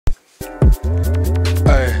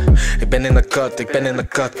Ik ben in de cut, ik ben in de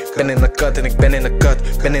cut, ben in de cut en ik ben in de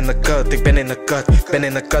cut, ben in de cut, ik ben in de cut, ben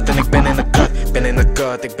in de cut en ik ben in de cut, ben in de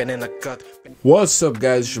cut, ik ben in de cut. What's up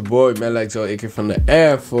guys, it's your boy Manlikezo, aka from the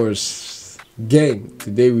Air Force Gang.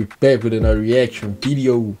 Today we back with another reaction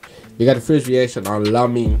video. We got the first reaction on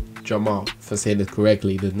Lamine Yamal, if I said it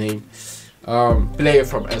correctly, the name. Player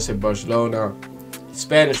from FC Barcelona,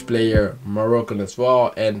 Spanish player, Moroccan as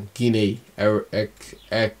well, and Guinea.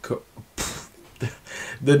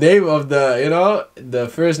 The name of the, you know, the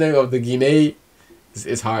first name of the Guinea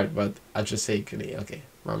is hard, but I just say Guinea. Okay,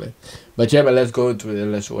 my man. But yeah, man, let's go into it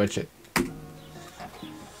and let's watch it.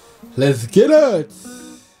 Let's get it.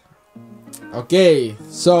 Okay,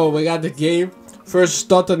 so we got the game. First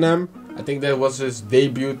Tottenham. I think that was his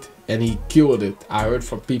debut and he killed it. I heard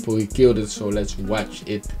from people he killed it, so let's watch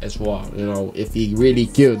it as well, you know, if he really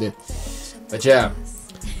killed it. But yeah,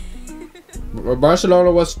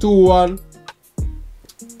 Barcelona was 2-1.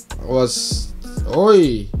 Was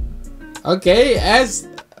oi, okay, as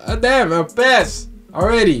damn, a pass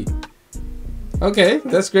already. Okay,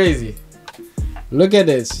 that's crazy. Look at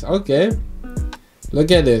this. Okay,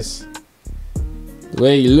 look at this, the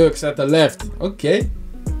way he looks at the left. Okay,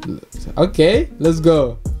 okay, let's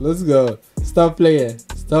go, let's go. Stop playing,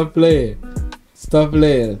 stop playing, stop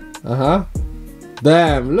playing.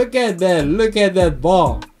 Damn, look at that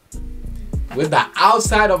ball with the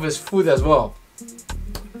outside of his foot as well.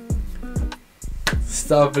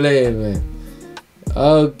 Stop playing, man.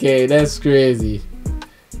 Okay, that's crazy.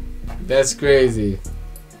 That's crazy.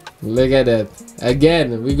 Look at that.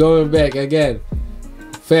 Again, we going back again.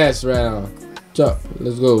 Fast right now. Chop.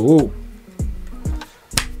 Let's go. Woo.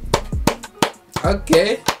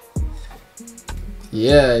 Okay.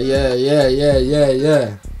 Yeah.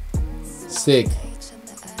 Sick.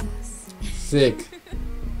 Sick.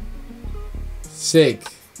 Sick.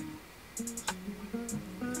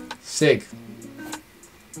 Sick.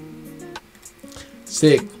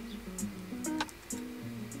 Sick.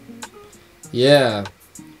 Yeah.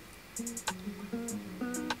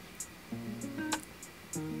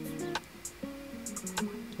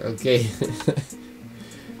 Okay.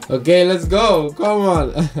 Okay, let's go. Come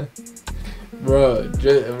on.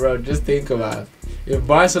 bro, just think about it. If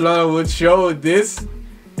Barcelona would show this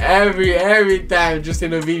every time just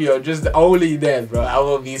in a video, just only that, bro, I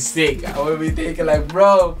will be sick. I will be thinking like,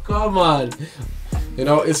 bro, come on. You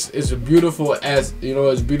know, it's a beautiful as, you know,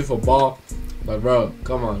 it's a beautiful ball, but bro,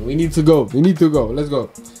 come on, we need to go, let's go.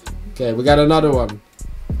 Okay, we got another one.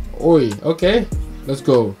 Oi, okay, let's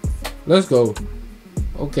go.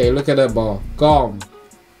 Okay, look at that ball, calm.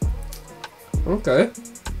 Okay,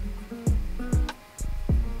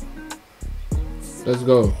 let's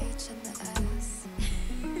go.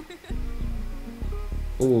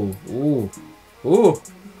 Ooh.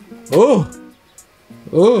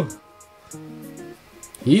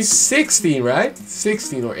 He's 16, right?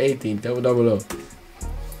 16 or 18. Tell me down below.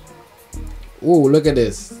 Ooh, look at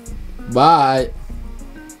this. Bye.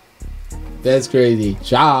 That's crazy.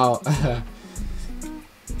 Ciao.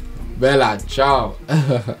 Bella, ciao.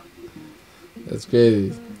 That's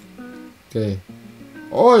crazy. Okay.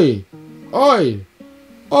 Oi.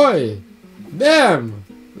 Damn.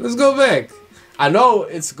 Let's go back. I know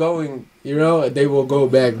it's going, you know, they will go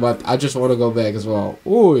back, but I just want to go back as well.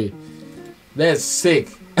 Ooh. That's sick.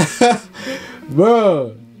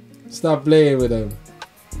 Bro, stop playing with them.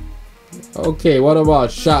 Okay, what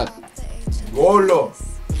about shot? Golo.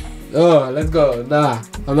 Oh, let's go. Nah,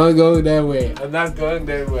 I'm not going that way.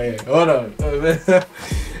 Hold on.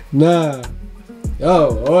 Nah.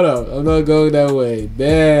 Oh, hold on. I'm not going that way.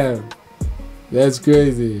 Damn. That's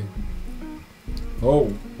crazy.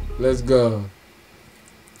 Oh, let's go.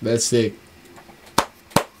 That's sick.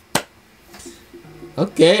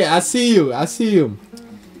 Okay, I see you.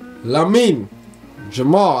 Lamine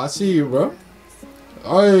Yamal, I see you, bro.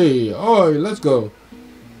 Oi, let's go.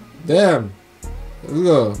 Damn. Let's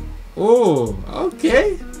go. Oh,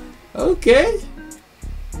 okay.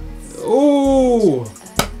 Oh.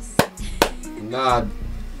 Nah.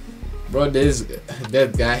 Bro,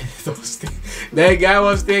 that guy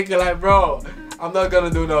was thinking like, bro, I'm not gonna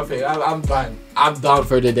do nothing. I'm done. I'm done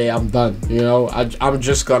for the day. I'm done. You know, I'm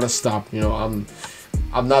just gonna stop. You know,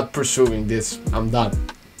 I'm not pursuing this. I'm done.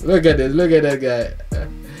 Look at this. Look at that guy.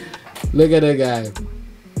 Look at that guy.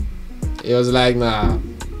 He was like, nah,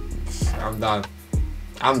 I'm done.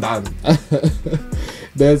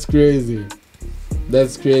 That's crazy.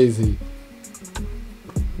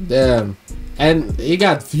 Damn. And he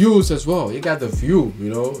got views as well. He got the view, you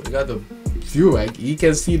know. He got the view. Like, he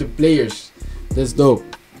can see the players. That's dope.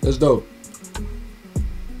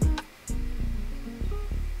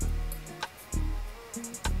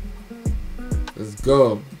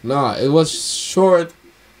 go. Nah, it was short,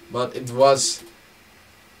 but it was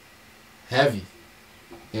heavy.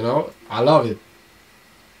 You know, I love it.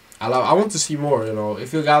 I want to see more, you know.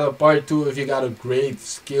 If you got a part 2, if you got a great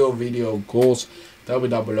skill video goals, tell me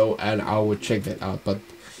down below and I will check that out. But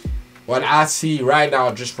what I see right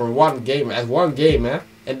now, just for one game, man,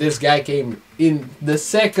 and this guy came in the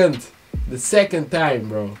second time,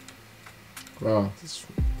 bro.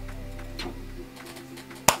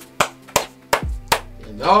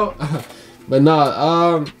 You know. But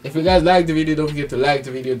no, if you guys like the video, don't forget to like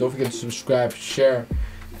the video, don't forget to subscribe, share,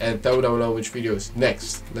 and tell me down below which video is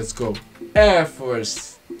next. Let's go. Air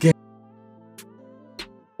Force.